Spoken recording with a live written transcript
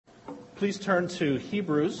Please turn to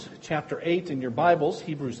Hebrews chapter 8 in your Bibles,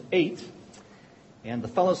 Hebrews 8. And the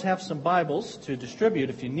fellows have some Bibles to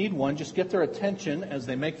distribute. If you need one, just get their attention as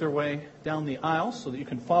they make their way down the aisle so that you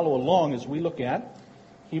can follow along as we look at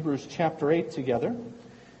Hebrews chapter 8 together.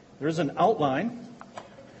 There is an outline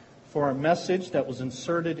for our message that was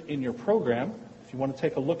inserted in your program. If you want to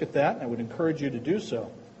take a look at that, I would encourage you to do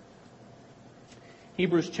so.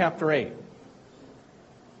 Hebrews chapter 8.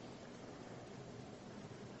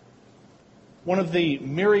 One of the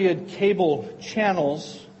myriad cable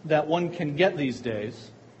channels that one can get these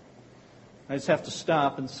days. I just have to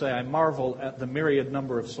stop and say I marvel at the myriad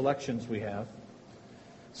number of selections we have.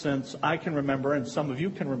 Since I can remember, and some of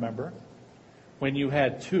you can remember, when you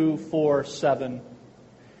had 2, 4, 7,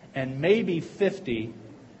 and maybe 50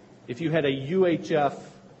 if you had a UHF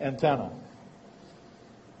antenna.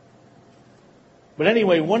 But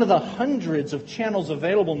anyway, one of the hundreds of channels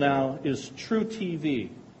available now is True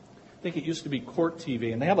TV. I think it used to be Court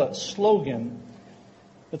TV. And they have a slogan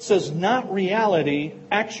that says, not reality,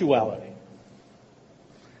 actuality.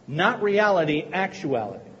 Not reality,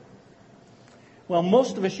 actuality. Well,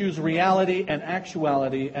 most of us use reality and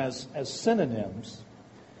actuality as synonyms.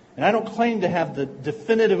 And I don't claim to have the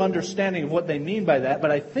definitive understanding of what they mean by that, but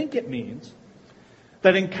I think it means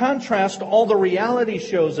that in contrast to all the reality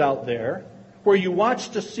shows out there, where you watch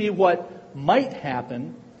to see what might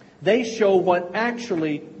happen, they show what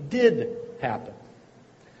actually did happen.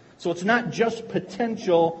 So it's not just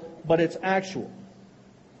potential, but it's actual.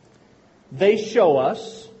 They show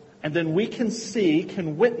us, and then we can see,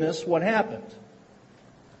 can witness what happened.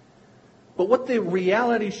 But what the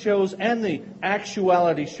reality shows and the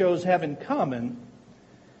actuality shows have in common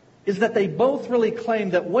is that they both really claim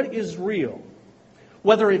that what is real,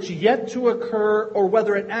 whether it's yet to occur or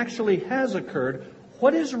whether it actually has occurred,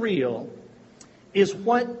 what is real is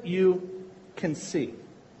what you can see.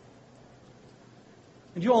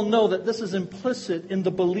 And you all know that this is implicit in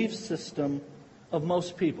the belief system of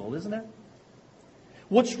most people, isn't it?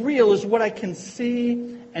 What's real is what I can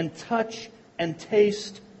see and touch and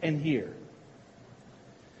taste and hear.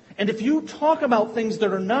 And if you talk about things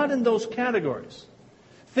that are not in those categories,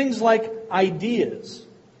 things like ideas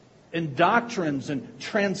and doctrines and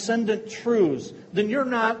transcendent truths, then you're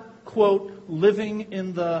not, quote, living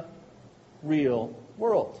in the real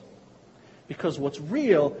world. Because what's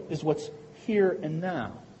real is what's here and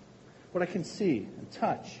now. What I can see and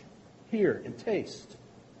touch, hear and taste.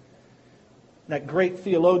 That great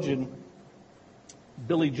theologian,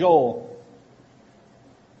 Billy Joel,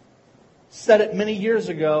 said it many years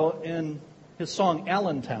ago in his song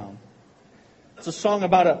Allentown. It's a song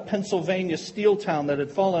about a Pennsylvania steel town that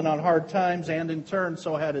had fallen on hard times and in turn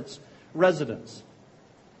so had its residents.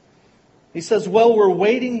 He says, well, we're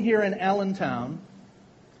waiting here in Allentown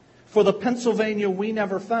for the Pennsylvania we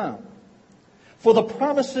never found. For the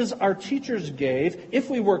promises our teachers gave, if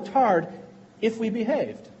we worked hard, if we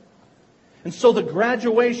behaved. And so the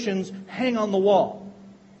graduations hang on the wall.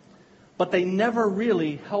 But they never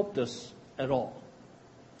really helped us at all.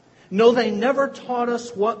 No, they never taught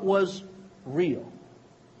us what was real.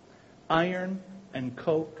 Iron and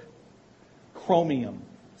coke, chromium,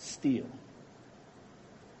 steel.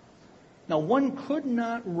 Now, one could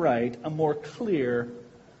not write a more clear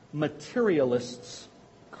materialist's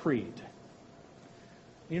creed.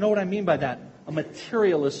 You know what I mean by that? A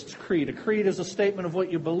materialist's creed. A creed is a statement of what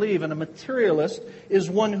you believe, and a materialist is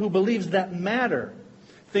one who believes that matter,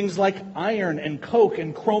 things like iron and coke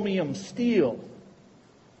and chromium steel,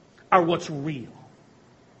 are what's real.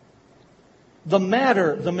 The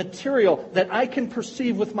matter, the material that I can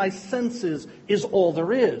perceive with my senses is all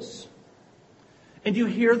there is. And you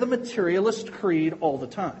hear the materialist creed all the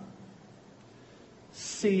time.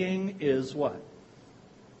 Seeing is what?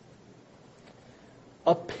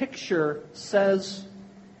 A picture says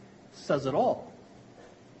it all.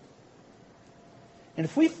 And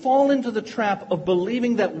if we fall into the trap of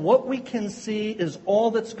believing that what we can see is all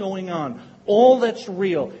that's going on, all that's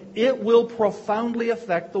real, it will profoundly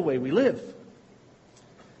affect the way we live.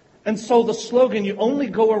 And so the slogan, you only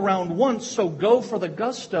go around once, so go for the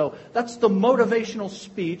gusto, that's the motivational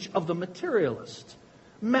speech of the materialist.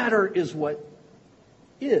 Matter is what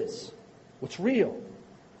is, what's real.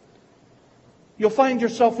 You'll find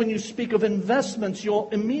yourself, when you speak of investments, you'll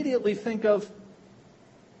immediately think of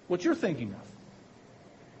what you're thinking of.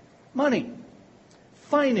 Money,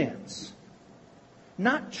 finance,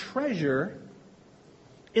 not treasure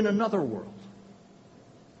in another world.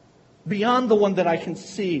 Beyond the one that I can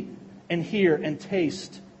see and hear and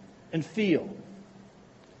taste and feel.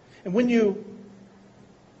 And when you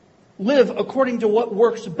live according to what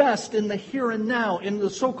works best in the here and now, in the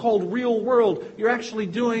so-called real world, you're actually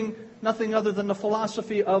doing nothing other than the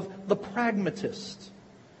philosophy of the pragmatist.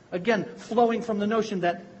 Again, flowing from the notion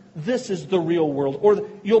that this is the real world. Or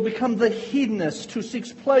you'll become the hedonist who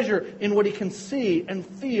seeks pleasure in what he can see and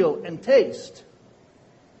feel and taste.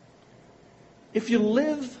 If you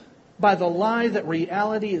live by the lie that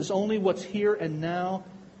reality is only what's here and now,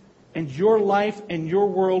 and your life and your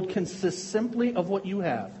world consists simply of what you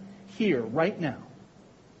have, here, right now.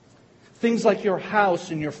 Things like your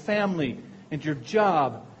house and your family and your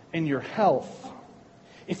job and your health.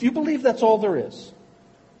 If you believe that's all there is,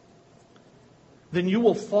 then you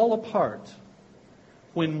will fall apart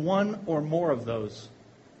when one or more of those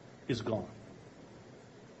is gone.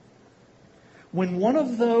 When one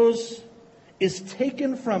of those is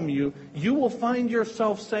taken from you, you will find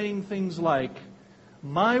yourself saying things like,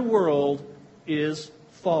 my world is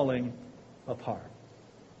falling apart.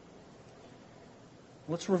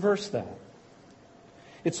 Let's reverse that.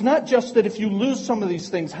 It's not just that if you lose some of these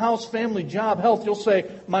things, house, family, job, health, you'll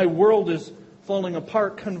say, my world is falling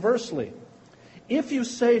apart. Conversely, if you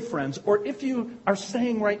say, friends, or if you are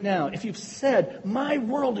saying right now, if you've said, my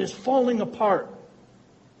world is falling apart,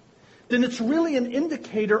 then it's really an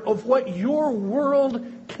indicator of what your world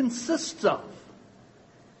consists of.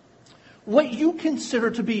 What you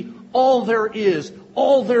consider to be all there is,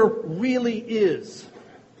 all there really is.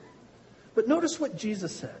 But notice what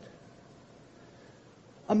Jesus said.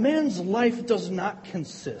 A man's life does not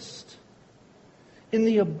consist in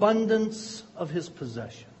the abundance of his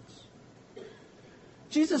possessions.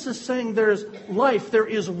 Jesus is saying there is life, there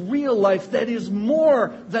is real life that is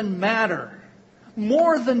more than matter,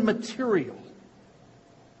 more than material.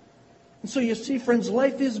 And so you see, friends,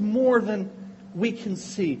 life is more than we can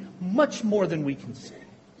see, much more than we can see.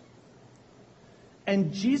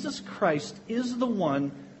 And Jesus Christ is the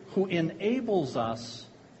one who enables us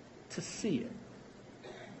to see it.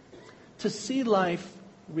 To see life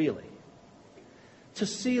really. To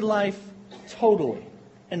see life totally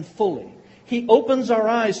and fully. He opens our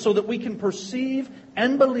eyes so that we can perceive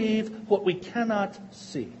and believe what we cannot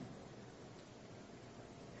see.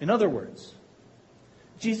 In other words,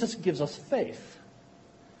 Jesus gives us faith.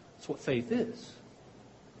 That's what faith is.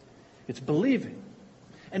 It's believing.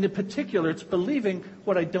 And in particular, it's believing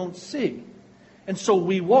what I don't see. And so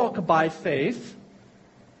we walk by faith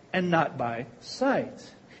and not by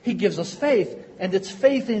sight. He gives us faith, and it's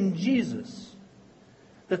faith in Jesus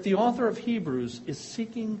that the author of Hebrews is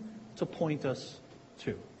seeking to point us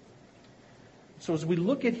to. So as we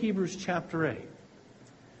look at Hebrews chapter 8,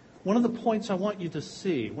 one of the points I want you to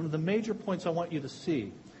see, one of the major points I want you to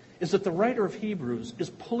see, is that the writer of Hebrews is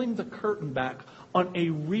pulling the curtain back on a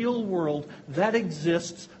real world that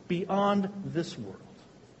exists beyond this world.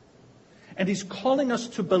 And he's calling us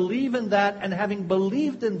to believe in that, and having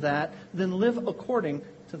believed in that, then live according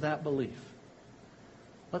to that belief.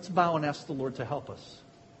 Let's bow and ask the Lord to help us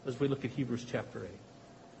as we look at Hebrews chapter 8.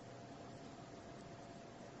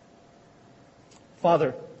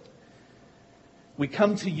 Father, we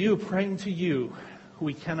come to you, praying to you, who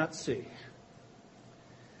we cannot see.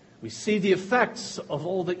 We see the effects of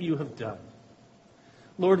all that you have done.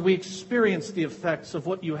 Lord, we experience the effects of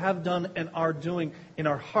what you have done and are doing in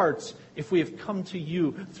our hearts if we have come to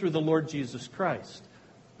you through the Lord Jesus Christ.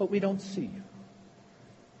 But we don't see you.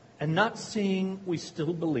 And not seeing, we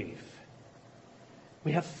still believe.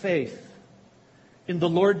 We have faith in the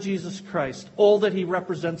Lord Jesus Christ, all that he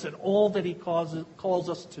represents and all that he calls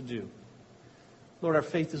us to do. Lord, our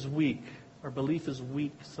faith is weak. Our belief is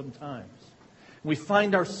weak sometimes. We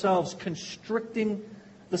find ourselves constricting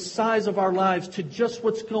the size of our lives to just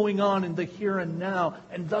what's going on in the here and now,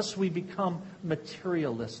 and thus we become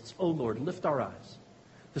materialists. Oh Lord, lift our eyes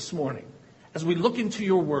this morning as we look into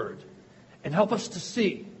your word and help us to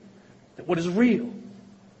see that what is real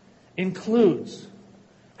includes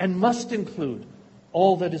and must include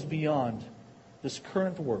all that is beyond this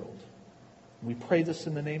current world. We pray this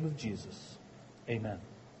in the name of Jesus. Amen.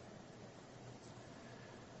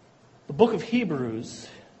 The book of Hebrews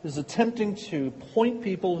is attempting to point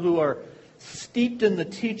people who are steeped in the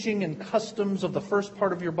teaching and customs of the first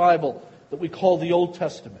part of your Bible that we call the Old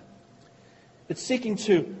Testament. It's seeking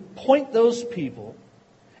to point those people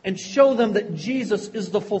and show them that Jesus is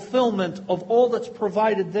the fulfillment of all that's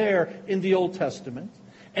provided there in the Old Testament.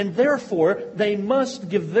 And therefore, they must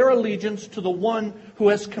give their allegiance to the one who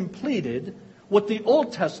has completed what the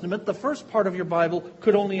Old Testament, the first part of your Bible,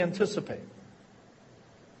 could only anticipate.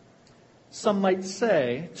 Some might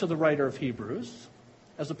say to the writer of Hebrews,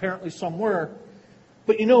 as apparently some were,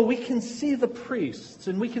 but we can see the priests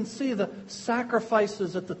and we can see the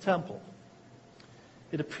sacrifices at the temple.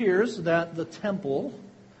 It appears that the temple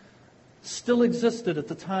still existed at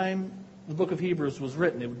the time the book of Hebrews was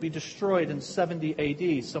written. It would be destroyed in 70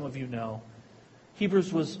 A.D., some of you know.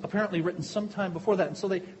 Hebrews was apparently written sometime before that. And so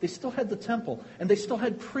they still had the temple. And they still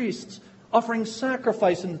had priests offering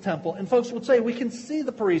sacrifice in the temple. And folks would say, we can see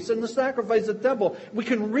the priests and the sacrifice at the temple. We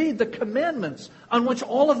can read the commandments on which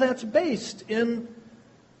all of that's based in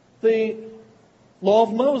the law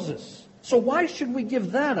of Moses. So why should we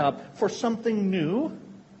give that up for something new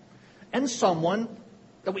and someone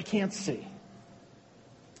that we can't see?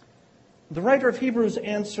 The writer of Hebrews'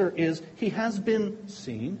 answer is, he has been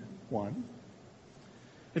seen, one.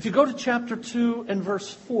 If you go to chapter 2 and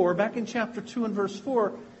verse 4, back in chapter 2 and verse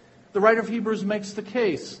 4, the writer of Hebrews makes the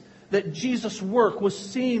case that Jesus' work was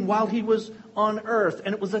seen while he was on earth,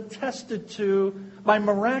 and it was attested to by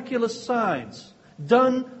miraculous signs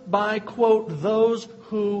done by, quote, those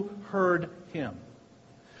who heard him.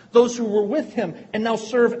 Those who were with him and now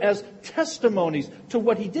serve as testimonies to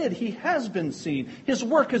what he did. He has been seen. His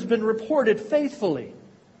work has been reported faithfully.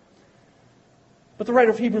 But the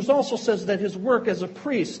writer of Hebrews also says that his work as a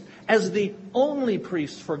priest, as the only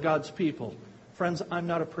priest for God's people. Friends, I'm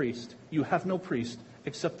not a priest. You have no priest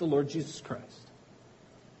except the Lord Jesus Christ.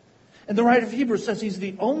 And the writer of Hebrews says he's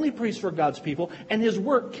the only priest for God's people, and his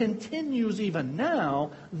work continues even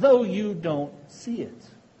now, though you don't see it.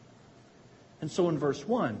 And so in verse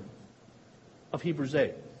 1 of Hebrews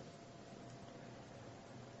 8,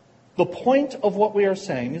 the point of what we are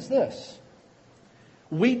saying is this.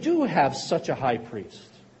 We do have such a high priest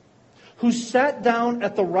who sat down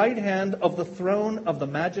at the right hand of the throne of the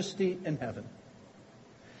majesty in heaven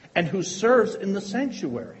and who serves in the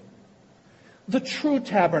sanctuary, the true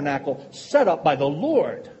tabernacle set up by the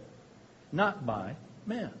Lord, not by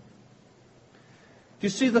man. Do you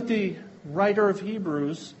see that the writer of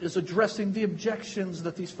Hebrews is addressing the objections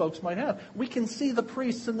that these folks might have? We can see the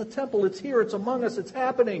priests in the temple. It's here. It's among us. It's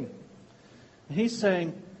happening. And he's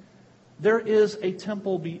saying, there is a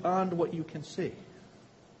temple beyond what you can see.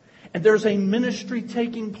 And there's a ministry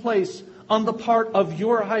taking place on the part of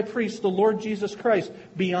your high priest, the Lord Jesus Christ,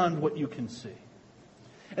 beyond what you can see.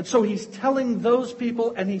 And so he's telling those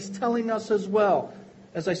people, and he's telling us as well,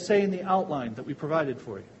 as I say in the outline that we provided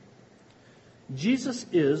for you. Jesus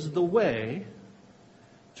is the way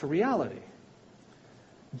to reality.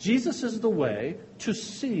 Jesus is the way to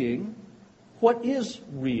seeing what is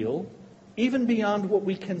real, even beyond what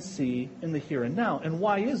we can see in the here and now. And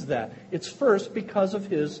why is that? It's first because of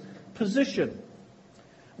his position.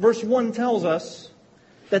 Verse 1 tells us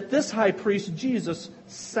that this high priest, Jesus,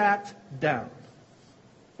 sat down.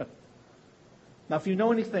 Now, if you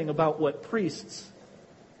know anything about what priests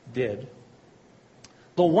did,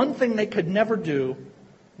 the one thing they could never do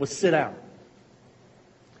was sit down.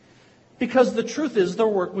 Because the truth is, their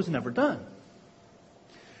work was never done.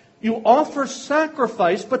 You offer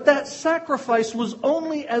sacrifice, but that sacrifice was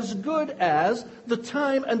only as good as the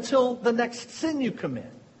time until the next sin you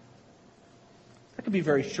commit. That could be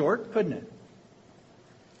very short, couldn't it?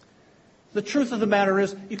 The truth of the matter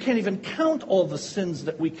is, you can't even count all the sins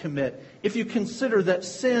that we commit if you consider that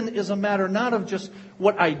sin is a matter not of just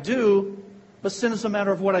what I do, but sin is a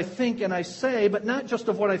matter of what I think and I say, but not just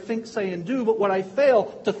of what I think, say, and do, but what I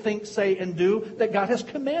fail to think, say, and do that God has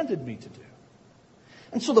commanded me to do.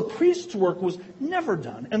 And so the priest's work was never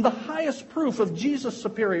done. And the highest proof of Jesus'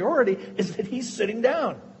 superiority is that he's sitting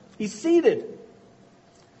down. He's seated.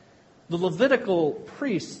 The Levitical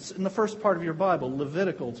priests in the first part of your Bible,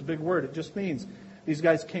 Levitical, it's a big word. It just means these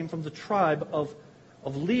guys came from the tribe of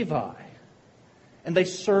Levi. And they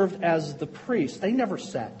served as the priests. They never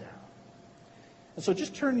sat down. And so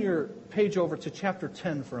just turn your page over to chapter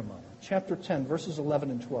 10 for a moment. Chapter 10, verses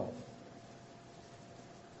 11 and 12.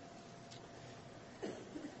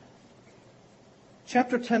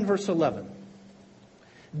 Chapter 10, verse 11.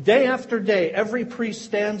 Day after day, every priest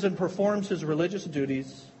stands and performs his religious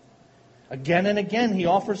duties. Again and again, he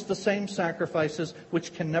offers the same sacrifices,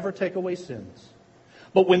 which can never take away sins.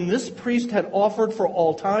 But when this priest had offered for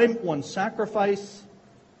all time one sacrifice,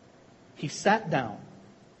 he sat down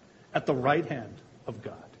at the right hand of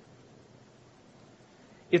God.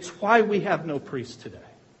 It's why we have no priest today.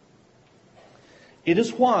 It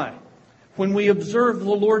is why, when we observe the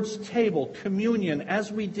Lord's table, communion,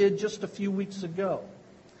 as we did just a few weeks ago,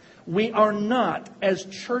 we are not, as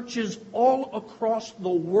churches all across the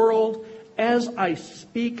world, as I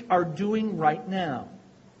speak, are doing right now.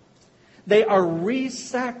 They are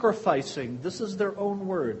re-sacrificing, this is their own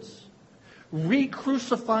words,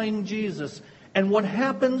 re-crucifying Jesus. And what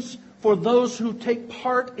happens for those who take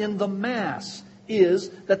part in the Mass is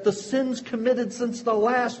that the sins committed since the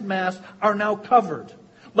last Mass are now covered.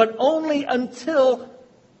 But only until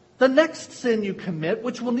the next sin you commit,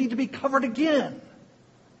 which will need to be covered again.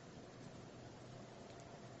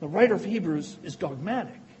 The writer of Hebrews is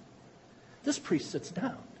dogmatic. This priest sits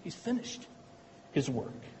down. He's finished his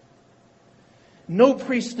work. No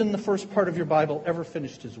priest in the first part of your Bible ever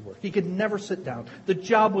finished his work. He could never sit down. The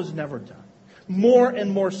job was never done. More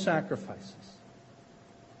and more sacrifices.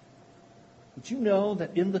 Did you know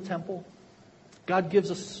that in the temple, God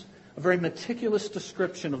gives us a very meticulous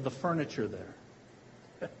description of the furniture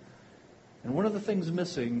there? And one of the things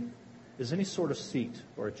missing is any sort of seat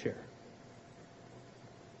or a chair.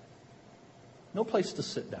 No place to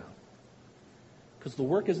sit down, because the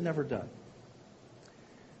work is never done.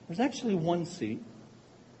 There's actually one seat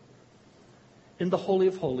in the Holy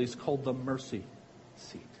of Holies called the mercy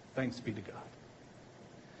seat. Thanks be to God.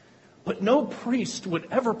 But no priest would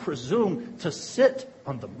ever presume to sit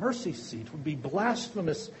on the mercy seat. It would be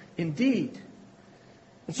blasphemous indeed.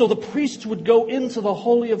 And so the priests would go into the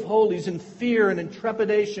Holy of Holies in fear and in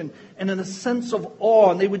trepidation and in a sense of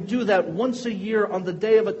awe. And they would do that once a year on the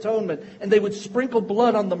Day of Atonement. And they would sprinkle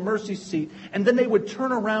blood on the mercy seat. And then they would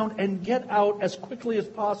turn around and get out as quickly as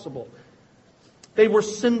possible. They were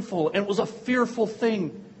sinful, and it was a fearful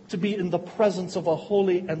thing to be in the presence of a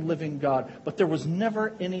holy and living God. But there was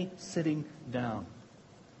never any sitting down.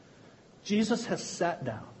 Jesus has sat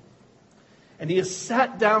down. And he has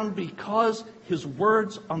sat down because his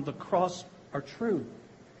words on the cross are true.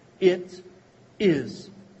 It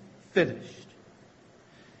is finished.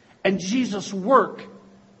 And Jesus' work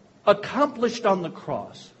accomplished on the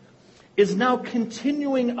cross is now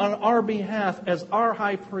continuing on our behalf as our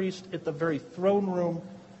high priest at the very throne room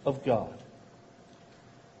of God.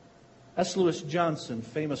 S. Lewis Johnson,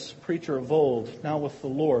 famous preacher of old, now with the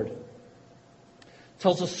Lord,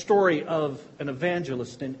 tells a story of an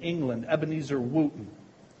evangelist in England, Ebenezer Wooten.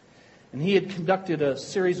 And he had conducted a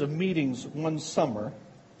series of meetings one summer.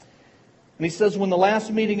 And he says, when the last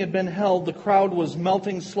meeting had been held, the crowd was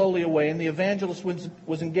melting slowly away, and the evangelist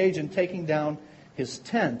was engaged in taking down his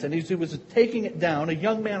tent. And as he was taking it down, a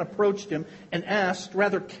young man approached him and asked,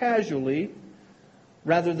 more casually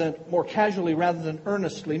rather than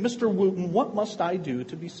earnestly, Mr. Wooten, what must I do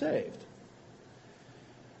to be saved?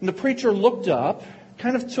 And the preacher looked up,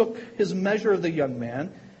 kind of took his measure of the young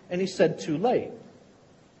man, and he said, too late.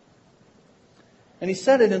 And he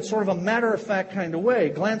said it in sort of a matter-of-fact kind of way,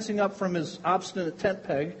 glancing up from his obstinate tent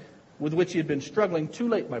peg with which he had been struggling. Too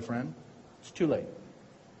late, my friend. It's too late.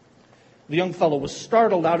 The young fellow was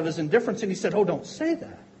startled out of his indifference, and he said, oh, don't say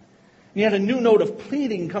that. And he had a new note of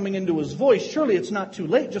pleading coming into his voice. Surely it's not too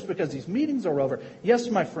late just because these meetings are over. Yes,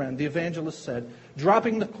 my friend, the evangelist said,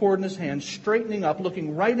 dropping the cord in his hand, straightening up,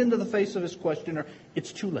 looking right into the face of his questioner.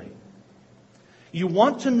 It's too late. You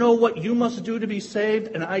want to know what you must do to be saved?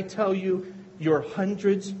 And I tell you, you're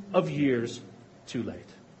hundreds of years too late.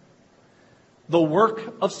 The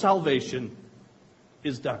work of salvation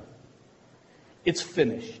is done. It's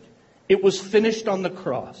finished. It was finished on the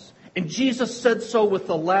cross. And Jesus said so with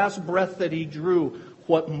the last breath that he drew.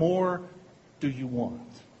 What more do you want?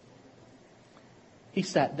 He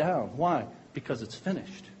sat down. Why? Because it's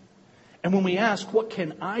finished. And when we ask, what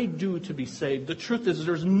can I do to be saved? The truth is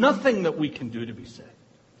there's nothing that we can do to be saved.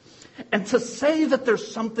 And to say that there's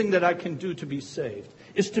something that I can do to be saved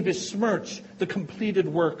is to besmirch the completed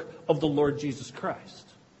work of the Lord Jesus Christ.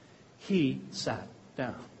 He sat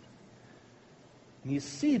down. And he's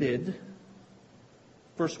seated,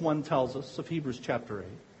 verse 1 tells us of Hebrews chapter 8.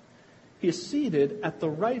 He is seated at the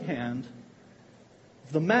right hand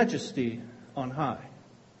of the majesty on high.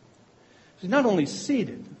 He's not only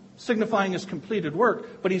seated, signifying his completed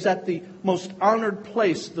work, but he's at the most honored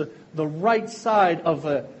place, the right side of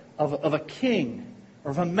a king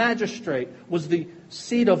or of a magistrate was the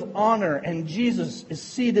seat of honor. And Jesus is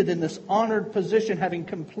seated in this honored position, having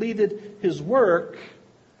completed his work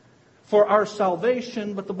for our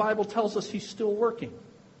salvation, but the Bible tells us he's still working.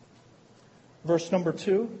 Verse number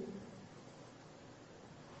 2.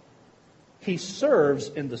 He serves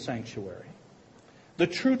in the sanctuary, the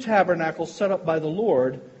true tabernacle set up by the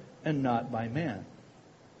Lord and not by man.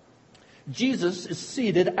 Jesus is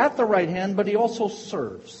seated at the right hand, but he also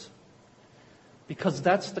serves, because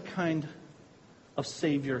that's the kind of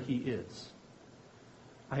Savior he is.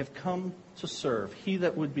 I have come to serve. He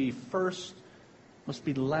that would be first must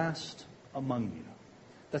be last among you.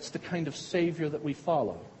 That's the kind of Savior that we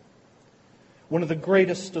follow. One of the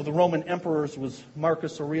greatest of the Roman emperors was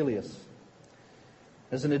Marcus Aurelius.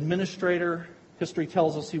 As an administrator, history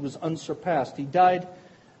tells us he was unsurpassed. He died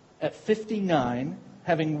at 59,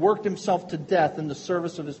 having worked himself to death in the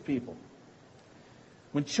service of his people.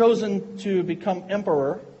 When chosen to become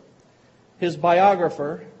emperor, his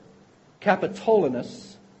biographer,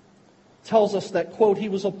 Capitolinus, tells us that, quote, he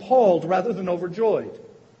was appalled rather than overjoyed.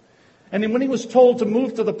 And then when he was told to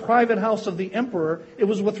move to the private house of the emperor, it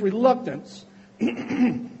was with reluctance.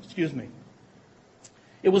 Excuse me.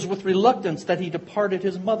 It was with reluctance that he departed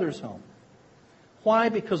his mother's home. Why?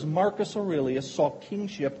 Because Marcus Aurelius saw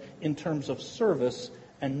kingship in terms of service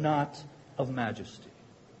and not of majesty.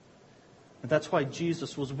 And that's why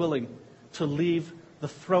Jesus was willing to leave the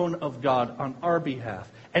throne of God on our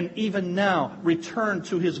behalf. And even now, return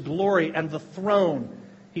to His glory and the throne.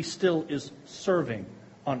 He still is serving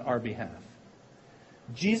on our behalf.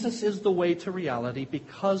 Jesus is the way to reality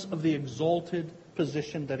because of the exalted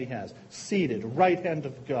position that He has. Seated, right hand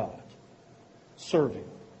of God, serving.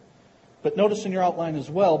 But notice in your outline as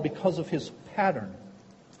well, because of His pattern.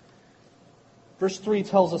 Verse 3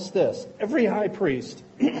 tells us this: every high priest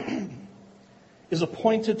is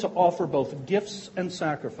appointed to offer both gifts and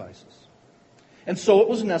sacrifices. And so it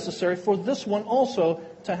was necessary for this one also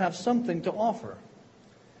to have something to offer.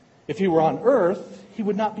 If he were on earth, he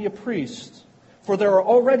would not be a priest, for there are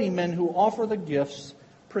already men who offer the gifts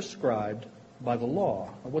prescribed by the law.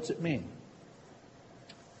 Now, what's it mean?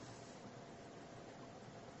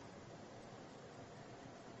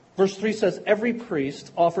 Verse 3 says, every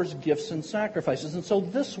priest offers gifts and sacrifices. And so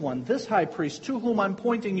this one, this high priest, to whom I'm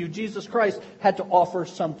pointing you, Jesus Christ, had to offer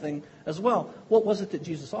something as well. What was it that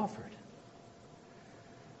Jesus offered?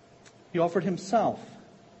 He offered Himself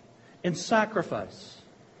in sacrifice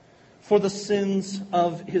for the sins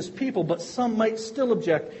of His people. But some might still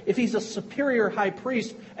object. If He's a superior high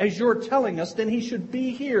priest, as you're telling us, then He should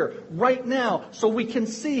be here right now so we can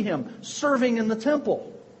see Him serving in the temple.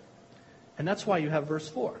 And that's why you have verse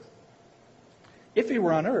 4. If He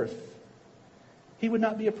were on earth, He would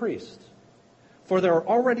not be a priest, for there are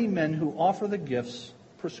already men who offer the gifts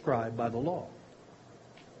prescribed by the law.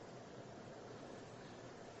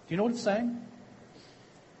 Do you know what it's saying?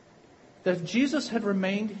 That if Jesus had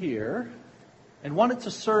remained here and wanted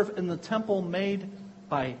to serve in the temple made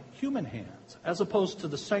by human hands, as opposed to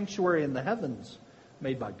the sanctuary in the heavens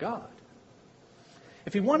made by God,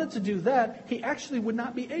 if He wanted to do that, He actually would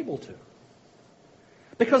not be able to.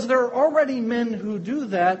 Because there are already men who do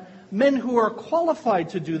that, men who are qualified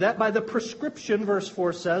to do that by the prescription, verse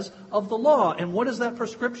 4 says, of the law. And what is that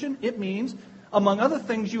prescription? It means, among other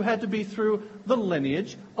things, you had to be through the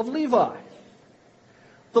lineage of Levi,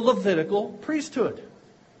 the Levitical priesthood.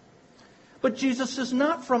 But Jesus is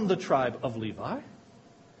not from the tribe of Levi.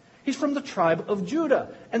 He's from the tribe of Judah.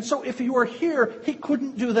 And so if He were here, He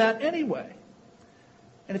couldn't do that anyway.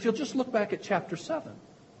 And if you'll just look back at chapter 7,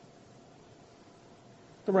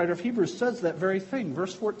 the writer of Hebrews says that very thing.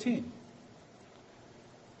 Verse 14.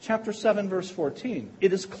 Chapter 7, verse 14.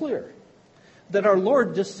 It is clear that our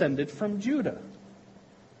Lord descended from Judah.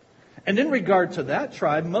 And in regard to that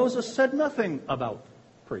tribe, Moses said nothing about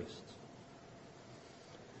priests.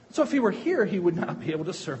 So if He were here, He would not be able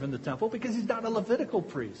to serve in the temple because He's not a Levitical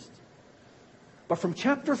priest. But from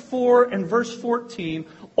chapter 4 and verse 14,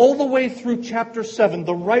 all the way through chapter 7,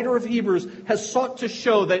 the writer of Hebrews has sought to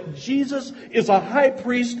show that Jesus is a high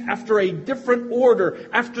priest after a different order,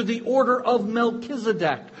 after the order of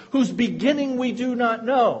Melchizedek, whose beginning we do not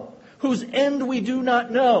know, whose end we do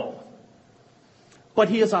not know. But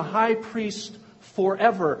He is a high priest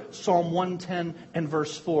forever. Psalm 110 and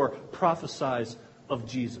verse 4 prophesies of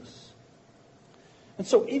Jesus. And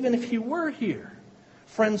so even if He were here,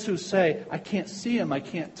 friends who say, I can't see Him, I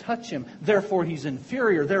can't touch Him, therefore He's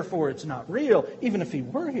inferior, therefore it's not real. Even if He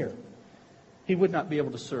were here, He would not be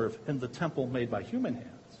able to serve in the temple made by human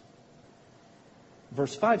hands.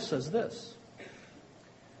 Verse 5 says this: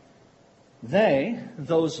 they,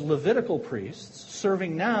 those Levitical priests,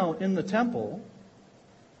 serving now in the temple,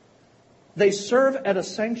 they serve at a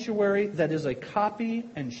sanctuary that is a copy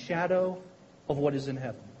and shadow of what is in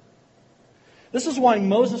heaven. This is why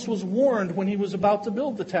Moses was warned when he was about to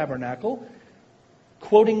build the tabernacle,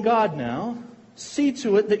 quoting God now, see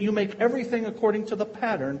to it that you make everything according to the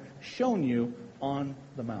pattern shown you on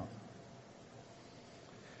the mountain.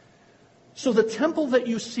 So the temple that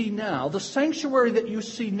you see now, the sanctuary that you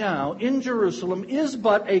see now in Jerusalem, is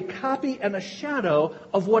but a copy and a shadow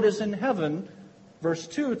of what is in heaven. Verse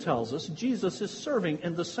 2 tells us Jesus is serving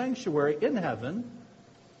in the sanctuary in heaven,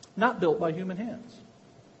 not built by human hands.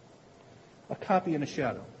 A copy and a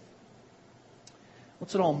shadow.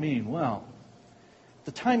 What's it all mean? Well, at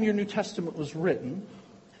the time your New Testament was written,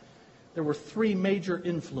 there were three major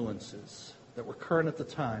influences that were current at the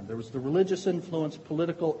time. There was the religious influence,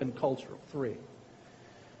 political, and cultural. Three.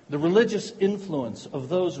 The religious influence of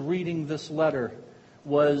those reading this letter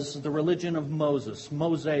was the religion of Moses,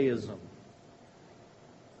 Mosaism.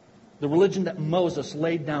 The religion that Moses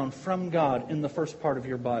laid down from God in the first part of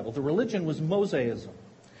your Bible. The religion was Mosaism.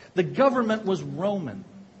 The government was Roman.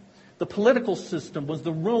 The political system was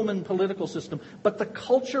the Roman political system, but the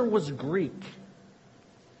culture was Greek.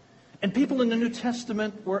 And people in the New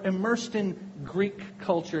Testament were immersed in Greek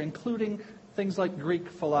culture, including things like Greek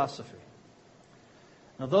philosophy.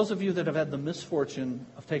 Now, those of you that have had the misfortune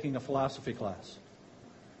of taking a philosophy class,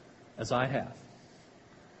 as I have,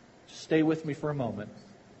 just stay with me for a moment.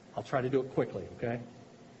 I'll try to do it quickly, okay?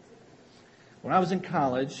 When I was in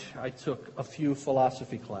college, I took a few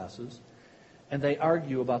philosophy classes, and they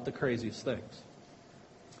argue about the craziest things.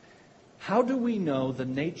 How do we know the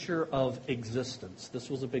nature of existence? This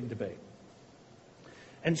was a big debate.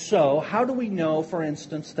 And so, how do we know, for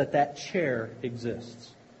instance, that that chair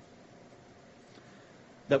exists?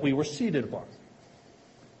 That we were seated upon?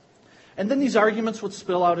 And then these arguments would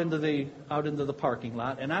spill out into the parking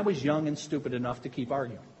lot, and I was young and stupid enough to keep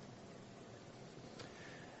arguing.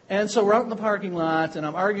 And so we're out in the parking lot, and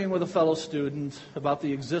I'm arguing with a fellow student about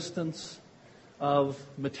the existence of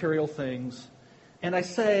material things. And I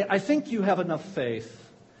say, I think you have enough faith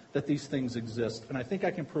that these things exist, and I think I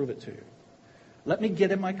can prove it to you. Let me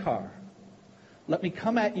get in my car. Let me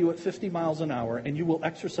come at you at 50 miles an hour, and you will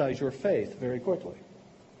exercise your faith very quickly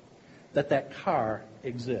that that car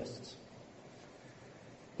exists.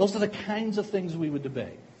 Those are the kinds of things we would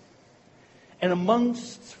debate. And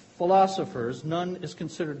amongst philosophers, none is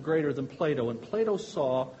considered greater than Plato. And Plato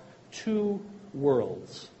saw two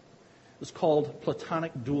worlds. It was called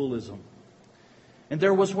Platonic dualism. And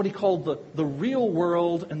there was what he called the real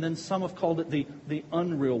world, and then some have called it the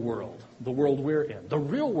unreal world, the world we're in. The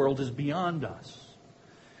real world is beyond us.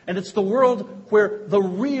 And it's the world where the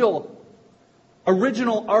real,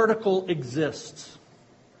 original article exists.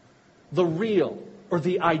 The real, or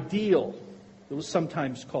the ideal, it was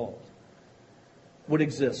sometimes called, would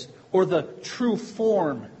exist. Or the true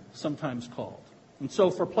form, sometimes called. And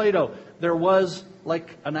so for Plato, there was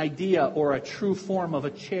like an idea or a true form of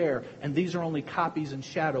a chair, and these are only copies and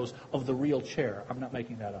shadows of the real chair. I'm not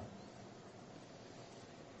making that up.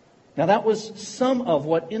 Now that was some of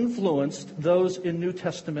what influenced those in New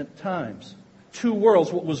Testament times. Two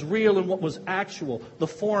worlds, what was real and what was actual, the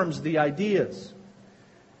forms, the ideas.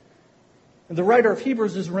 And the writer of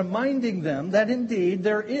Hebrews is reminding them that indeed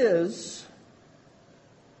there is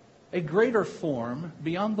a greater form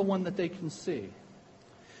beyond the one that they can see.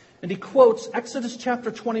 And he quotes Exodus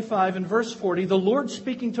chapter 25 and verse 40, the Lord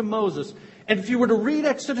speaking to Moses. And if you were to read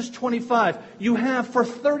Exodus 25, you have for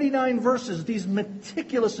 39 verses these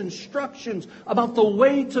meticulous instructions about the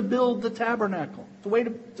way to build the tabernacle, the way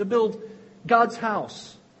to build God's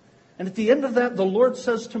house. And at the end of that, the Lord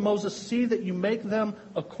says to Moses, see that you make them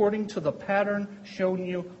according to the pattern shown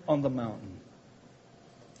you on the mountain.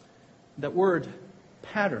 That word,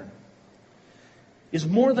 pattern, is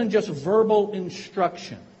more than just verbal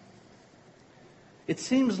instruction. It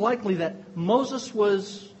seems likely that Moses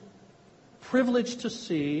was privileged to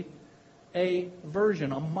see a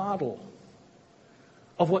version, a model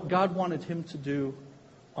of what God wanted him to do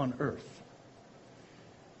on earth.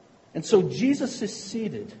 And so Jesus is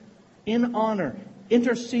seated in honor,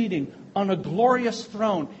 interceding on a glorious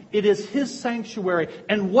throne. It is his sanctuary.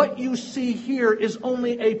 And what you see here is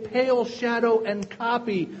only a pale shadow and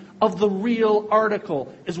copy of the real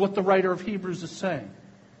article, is what the writer of Hebrews is saying.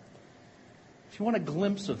 If you want a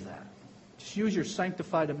glimpse of that, just use your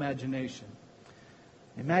sanctified imagination.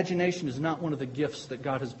 Imagination is not one of the gifts that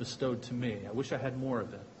God has bestowed to me. I wish I had more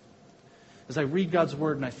of it. As I read God's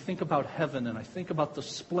Word and I think about heaven and I think about the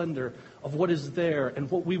splendor of what is there and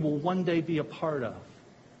what we will one day be a part of.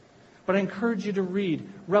 But I encourage you to read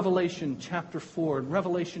Revelation chapter 4 and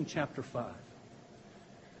Revelation chapter 5.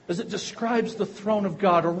 As it describes the throne of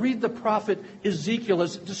God, or read the prophet Ezekiel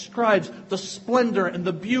as it describes the splendor and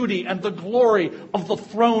the beauty and the glory of the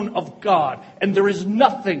throne of God. And there is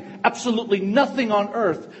nothing, absolutely nothing on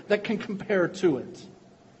earth that can compare to it.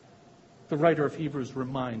 The writer of Hebrews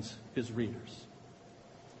reminds his readers.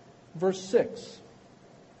 Verse 6.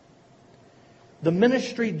 The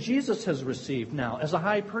ministry Jesus has received now as a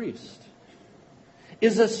high priest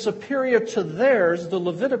is as superior to theirs, the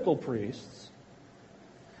Levitical priests,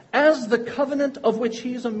 as the covenant of which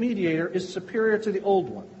he is a mediator is superior to the old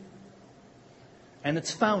one. And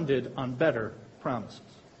it's founded on better promises.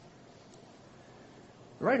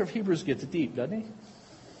 The writer of Hebrews gets deep, doesn't he?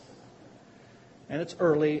 And it's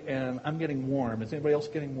early, and I'm getting warm. Is anybody else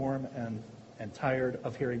getting warm and tired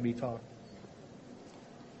of hearing me talk?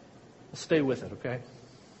 Well, stay with it, okay?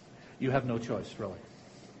 You have no choice, really.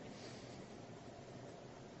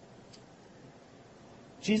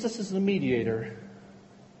 Jesus is the mediator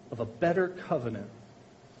of a better covenant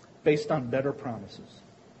based on better promises.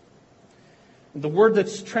 And the word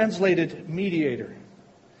that's translated mediator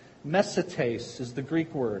Mesetes is the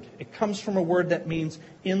Greek word. It comes from a word that means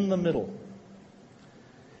in the middle.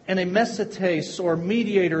 And a mesetes, or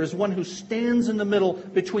mediator, is one who stands in the middle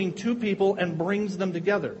between two people and brings them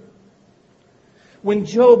together. When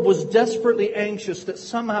Job was desperately anxious that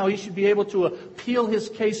somehow he should be able to appeal his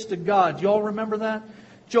case to God, you all remember that?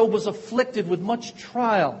 Job was afflicted with much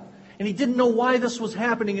trial, and he didn't know why this was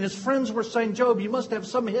happening. And his friends were saying, Job, you must have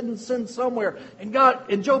some hidden sin somewhere.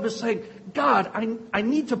 And Job is saying, God, I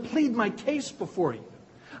need to plead my case before you.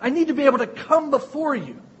 I need to be able to come before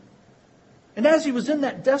you. And as he was in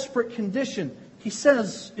that desperate condition, he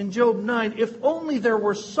says in Job 9, if only there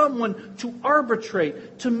were someone to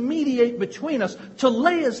arbitrate, to mediate between us, to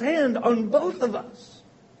lay his hand on both of us.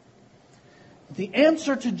 The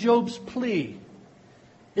answer to Job's plea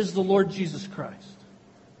is the Lord Jesus Christ.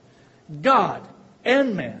 God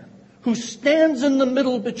and man, who stands in the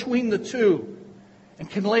middle between the two and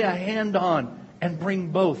can lay a hand on and bring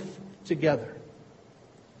both together.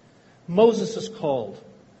 Moses is called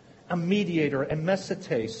a mediator, a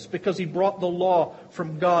mesetes, because he brought the law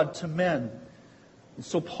from God to men. And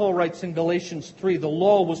so Paul writes in Galatians 3, the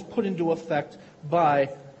law was put into effect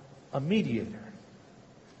by a mediator.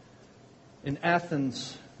 In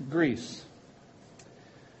Athens, Greece,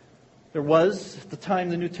 there was, at the time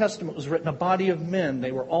the New Testament was written, a body of men,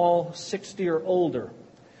 they were all 60 or older,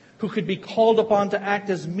 who could be called upon to act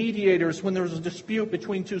as mediators when there was a dispute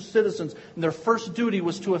between two citizens, and their first duty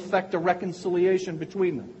was to effect a reconciliation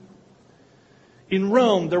between them. In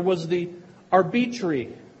Rome, there was the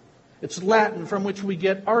arbitri. It's Latin from which we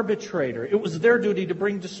get arbitrator. It was their duty to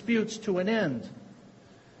bring disputes to an end.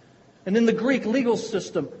 And in the Greek legal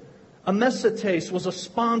system, a mesetes was a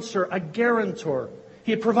sponsor, a guarantor.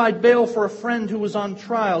 He'd provide bail for a friend who was on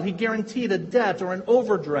trial. He guaranteed a debt or an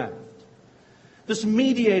overdraft. This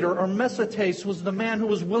mediator or mesetes was the man who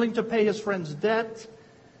was willing to pay his friend's debt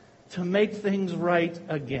to make things right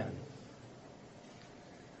again.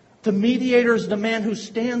 The mediator is the man who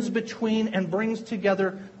stands between and brings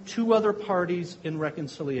together two other parties in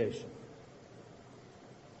reconciliation.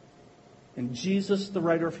 And Jesus, the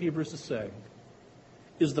writer of Hebrews is saying,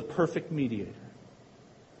 is the perfect mediator.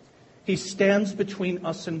 He stands between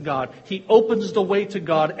us and God. He opens the way to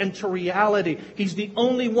God and to reality. He's the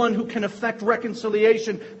only one who can effect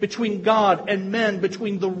reconciliation between God and men,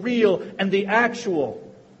 between the real and the actual.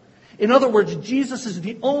 In other words, Jesus is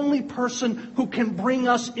the only person who can bring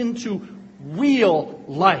us into real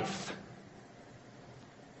life.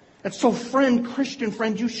 And so, Christian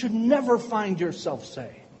friend, you should never find yourself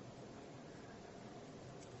saying,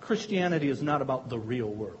 Christianity is not about the real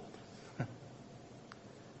world.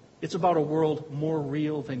 It's about a world more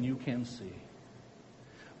real than you can see.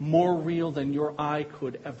 More real than your eye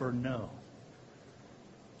could ever know.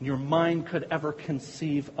 Your mind could ever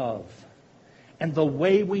conceive of. And the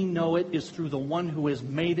way we know it is through the one who has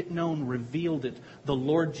made it known, revealed it, the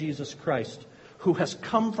Lord Jesus Christ, who has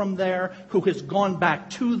come from there, who has gone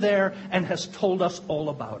back to there, and has told us all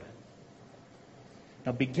about it.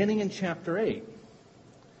 Now, beginning in chapter 8,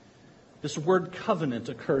 this word covenant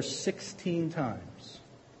occurs 16 times.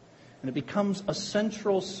 And it becomes a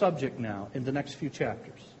central subject now in the next few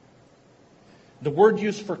chapters. The word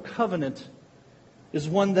used for covenant is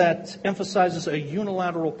one that emphasizes a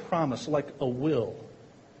unilateral promise, like a will.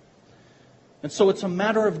 And so it's a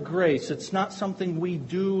matter of grace. It's not something we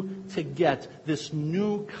do to get this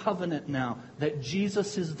new covenant now that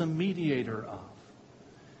Jesus is the mediator of.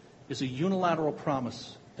 Is a unilateral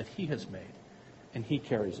promise that He has made and He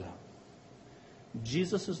carries out.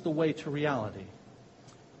 Jesus is the way to reality.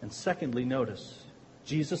 And secondly, notice,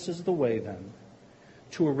 Jesus is the way then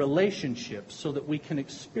to a relationship so that we can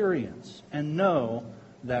experience and know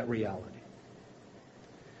that reality.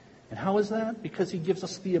 And how is that? Because He gives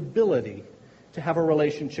us the ability to have a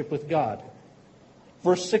relationship with God.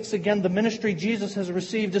 Verse 6 again, the ministry Jesus has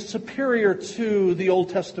received is superior to the Old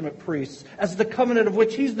Testament priests, as the covenant of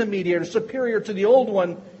which He's the mediator, superior to the old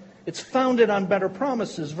one. It's founded on better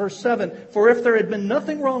promises. Verse 7, for if there had been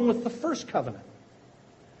nothing wrong with the first covenant,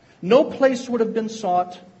 no place would have been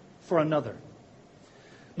sought for another.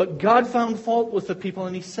 But God found fault with the people,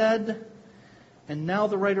 and He said, and now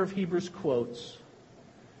the writer of Hebrews quotes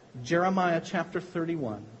Jeremiah chapter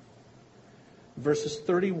 31, verses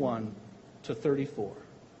 31 to 34.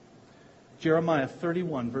 Jeremiah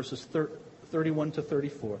 31, verses 31 to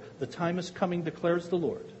 34. The time is coming, declares the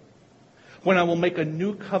Lord, when I will make a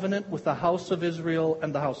new covenant with the house of Israel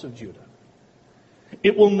and the house of Judah.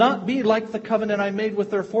 It will not be like the covenant I made with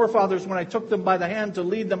their forefathers when I took them by the hand to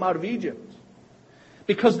lead them out of Egypt,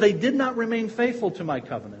 because they did not remain faithful to my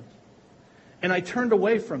covenant, and I turned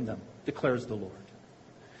away from them, declares the Lord.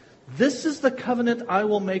 This is the covenant I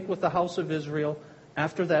will make with the house of Israel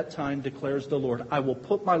after that time, declares the Lord. I will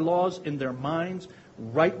put my laws in their minds,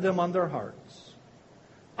 write them on their hearts.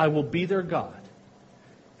 I will be their God,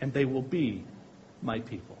 and they will be my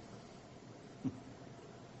people.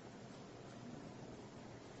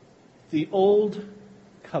 The old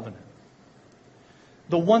covenant,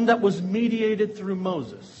 the one that was mediated through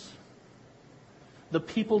Moses, the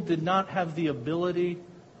people did not have the ability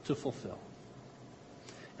to fulfill.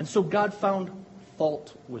 And so God found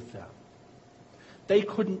fault with them. They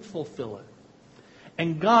couldn't fulfill it.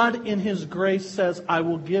 And God, in His grace, says, I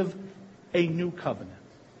will give a new covenant.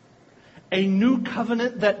 A new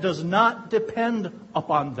covenant that does not depend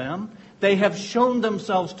upon them. They have shown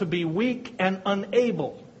themselves to be weak and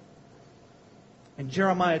unable. And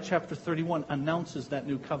Jeremiah chapter 31 announces that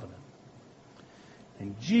new covenant.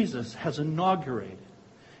 And Jesus has inaugurated,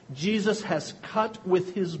 Jesus has cut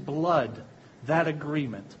with His blood that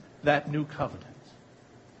agreement, that new covenant.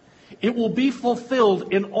 It will be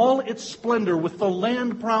fulfilled in all its splendor with the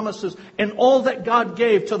land promises and all that God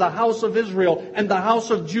gave to the house of Israel and the house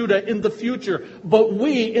of Judah in the future. But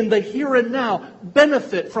we, in the here and now,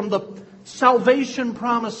 benefit from the salvation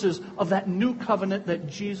promises of that new covenant that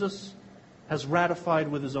Jesus has ratified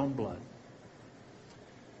with His own blood.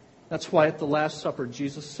 That's why at the Last Supper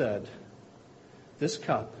Jesus said, this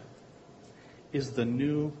cup is the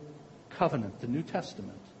new covenant, the New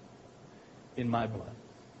Testament, in my blood.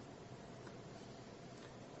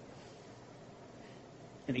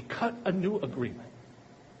 And He cut a new agreement,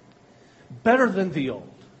 better than the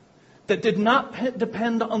old, that did not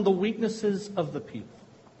depend on the weaknesses of the people.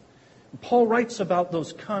 And Paul writes about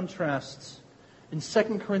those contrasts in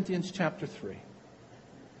 2 Corinthians chapter 3.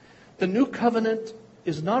 The new covenant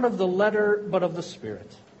is not of the letter, but of the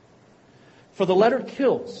Spirit. For the letter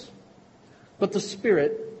kills, but the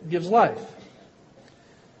Spirit gives life.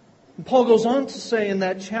 And Paul goes on to say in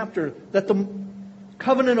that chapter that the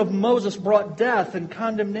covenant of Moses brought death and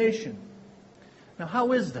condemnation. Now,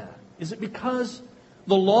 how is that? Is it because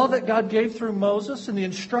the law that God gave through Moses and the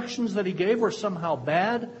instructions that He gave were somehow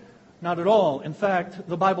bad? Not at all. In fact,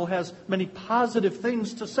 the Bible has many positive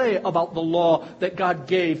things to say about the law that God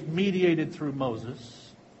gave, mediated through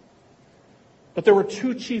Moses. But there were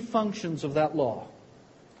two chief functions of that law.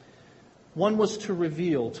 One was to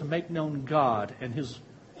reveal, to make known God and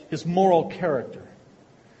His moral character.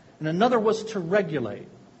 And another was to regulate.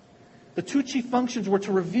 The two chief functions were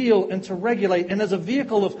to reveal and to regulate. And as a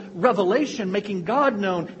vehicle of revelation, making God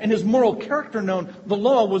known and His moral character known, the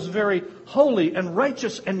law was very holy and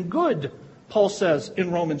righteous and good, Paul says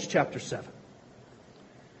in Romans chapter 7.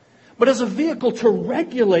 But as a vehicle to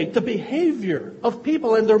regulate the behavior of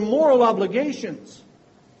people and their moral obligations,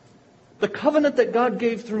 the covenant that God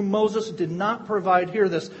gave through Moses did not provide, hear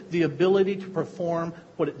this, the ability to perform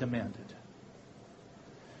what it demanded.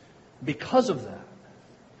 Because of that,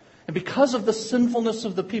 and because of the sinfulness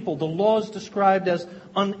of the people, the law is described as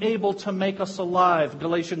unable to make us alive,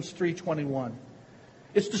 Galatians 3:21.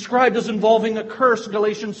 It's described as involving a curse,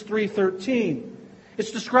 Galatians 3:13.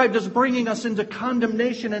 It's described as bringing us into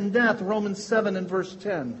condemnation and death, Romans 7 and verse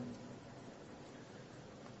 10.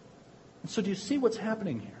 And so do you see what's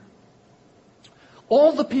happening here?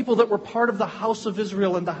 All the people that were part of the house of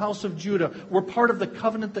Israel and the house of Judah were part of the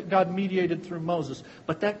covenant that God mediated through Moses.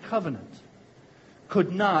 But that covenant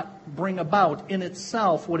could not bring about in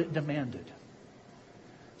itself what it demanded.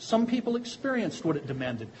 Some people experienced what it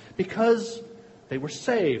demanded because they were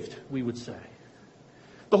saved, we would say.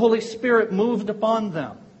 The Holy Spirit moved upon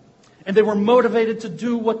them, and they were motivated to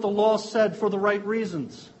do what the law said for the right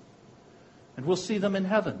reasons. And we'll see them in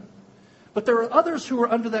heaven. But there are others who are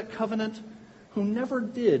under that covenant who never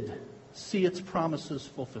did see its promises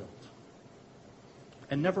fulfilled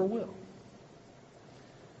and never will.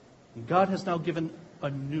 And God has now given a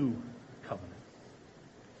new covenant.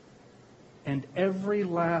 And every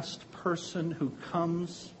last person who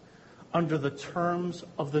comes under the terms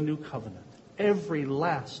of the new covenant, every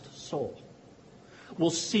last soul,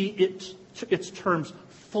 will see its terms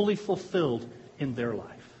fully fulfilled in their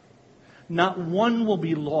life. Not one will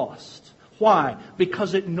be lost. Why?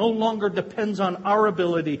 Because it no longer depends on our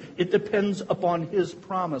ability. It depends upon His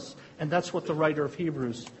promise. And that's what the writer of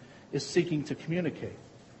Hebrews is seeking to communicate.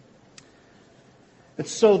 And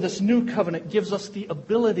so this new covenant gives us the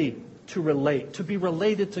ability to relate, to be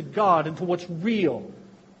related to God and to what's real.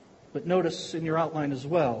 But notice in your outline as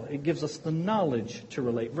well, it gives us the knowledge to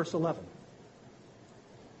relate. Verse 11.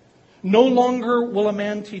 No longer will a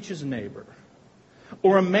man teach his neighbor,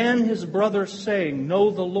 or a man his brother, saying, know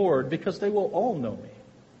the Lord, because they will all know me,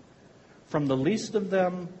 from the least of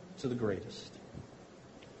them to the greatest.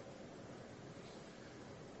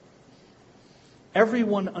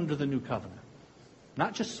 Everyone under the new covenant,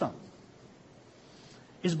 not just some,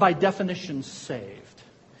 is by definition saved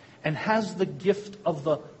and has the gift of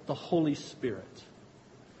the Holy Spirit,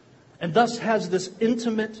 and thus has this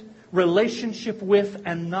intimate relationship with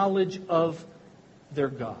and knowledge of their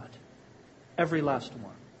God. Every last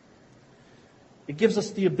one. It gives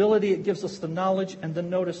us the ability, it gives us the knowledge, and then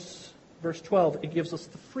notice verse 12, it gives us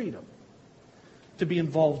the freedom to be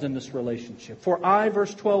involved in this relationship. For I,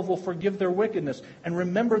 verse 12, will forgive their wickedness and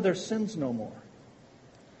remember their sins no more.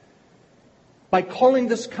 By calling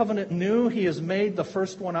this covenant new, He has made the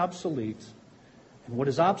first one obsolete, and what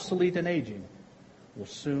is obsolete and aging will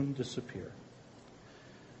soon disappear.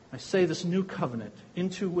 I say this new covenant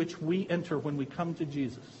into which we enter when we come to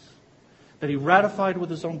Jesus, that He ratified with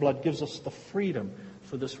His own blood, gives us the freedom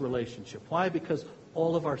for this relationship. Why? Because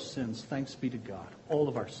all of our sins, thanks be to God, all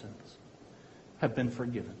of our sins have been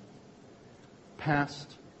forgiven.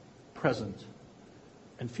 Past, present,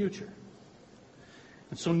 and future.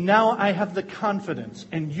 And so now I have the confidence,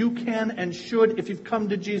 and you can and should, if you've come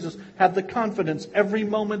to Jesus, have the confidence every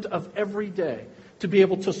moment of every day to be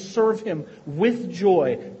able to serve Him with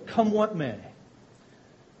joy, come what may.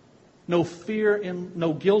 No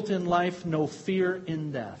guilt in life, no fear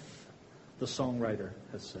in death, the songwriter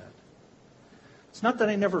has said. It's not that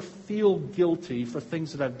I never feel guilty for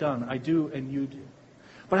things that I've done. I do and you do.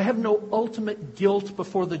 But I have no ultimate guilt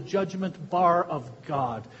before the judgment bar of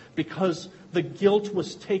God, because the guilt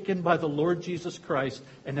was taken by the Lord Jesus Christ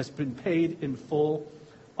and has been paid in full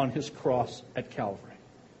on His cross at Calvary.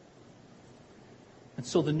 And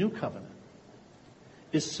so the new covenant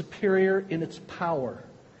is superior in its power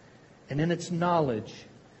and in its knowledge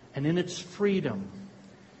and in its freedom.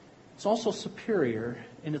 It's also superior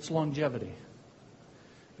in its longevity.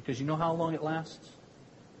 Because you know how long it lasts?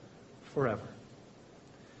 Forever.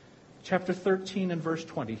 Chapter 13 and verse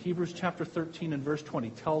 20, Hebrews chapter 13 and verse 20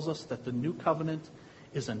 tells us that the new covenant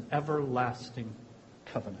is an everlasting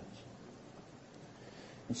covenant.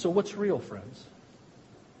 And so what's real, friends?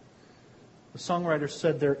 The songwriter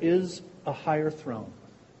said there is a higher throne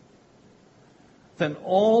than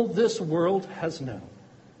all this world has known,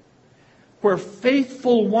 where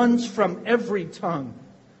faithful ones from every tongue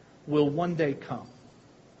will one day come.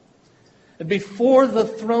 And before the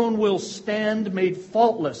throne will stand, made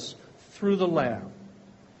faultless through the Lamb.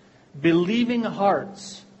 Believing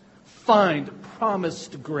hearts find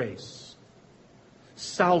promised grace.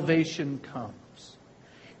 Salvation comes.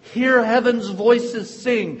 Hear heaven's voices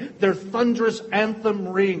sing, their thunderous anthem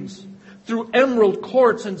rings. Through emerald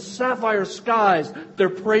courts and sapphire skies, their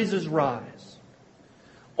praises rise.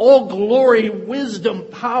 All glory, wisdom,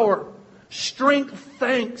 power, strength,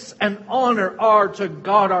 thanks, and honor are to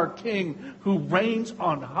God our King, who reigns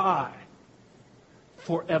on high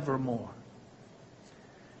forevermore.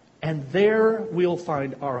 And there we'll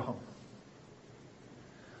find our home.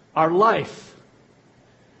 Our life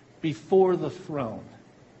before the throne.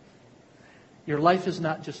 Your life is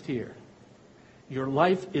not just here. Your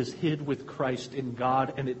life is hid with Christ in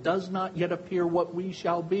God, and it does not yet appear what we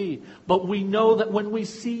shall be. But we know that when we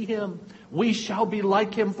see Him, we shall be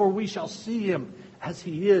like Him, for we shall see Him as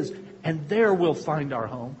He is. And there we'll find our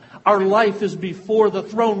home. Our life is before the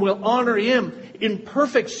throne. We'll honor Him in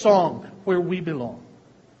perfect song where we belong.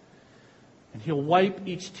 And He'll wipe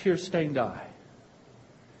each tear-stained eye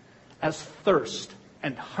as thirst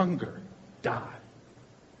and hunger die.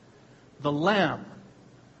 The Lamb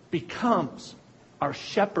becomes our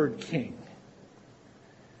shepherd king.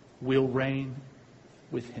 We'll reign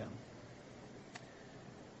with Him.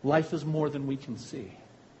 Life is more than we can see.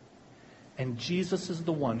 And Jesus is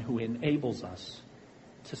the one who enables us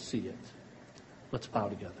to see it. Let's bow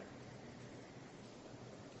together.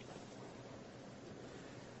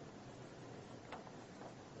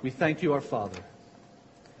 We thank You, our Father,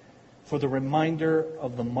 for the reminder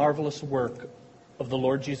of the marvelous work of the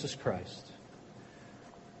Lord Jesus Christ,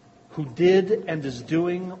 who did and is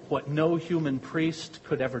doing what no human priest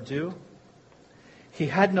could ever do. He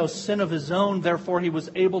had no sin of His own, therefore He was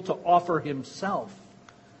able to offer Himself,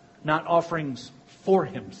 not offerings for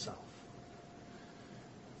Himself.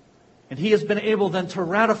 And He has been able then to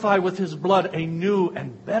ratify with His blood a new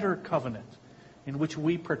and better covenant in which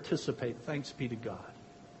we participate. Thanks be to God.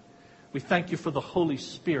 We thank You for the Holy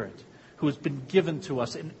Spirit who has been given to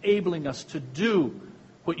us, enabling us to do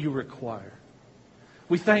what You require.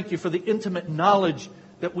 We thank You for the intimate knowledge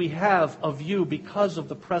that we have of You because of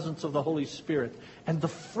the presence of the Holy Spirit, and the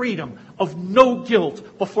freedom of no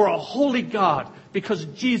guilt before a holy God because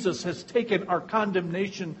Jesus has taken our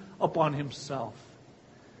condemnation upon Himself.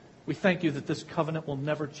 We thank You that this covenant will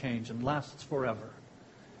never change and lasts forever.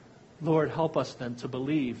 Lord, help us then to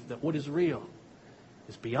believe that what is real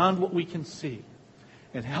is beyond what we can see.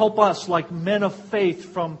 And help us, like men of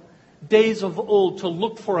faith from days of old, to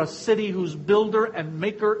look for a city whose builder and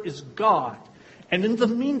maker is God. And in the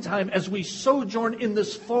meantime, as we sojourn in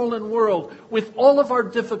this fallen world with all of our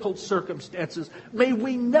difficult circumstances, may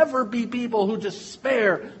we never be people who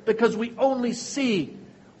despair because we only see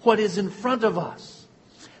what is in front of us.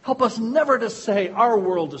 Help us never to say our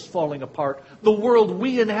world is falling apart. The world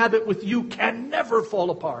we inhabit with you can never fall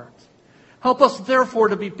apart. Help us therefore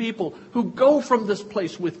to be people who go from this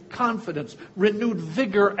place with confidence, renewed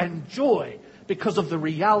vigor, and joy because of the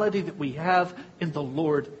reality that we have in the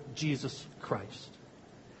Lord Jesus Christ.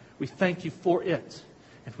 We thank you for it,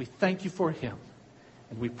 and we thank you for Him,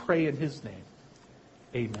 and we pray in His name.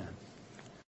 Amen.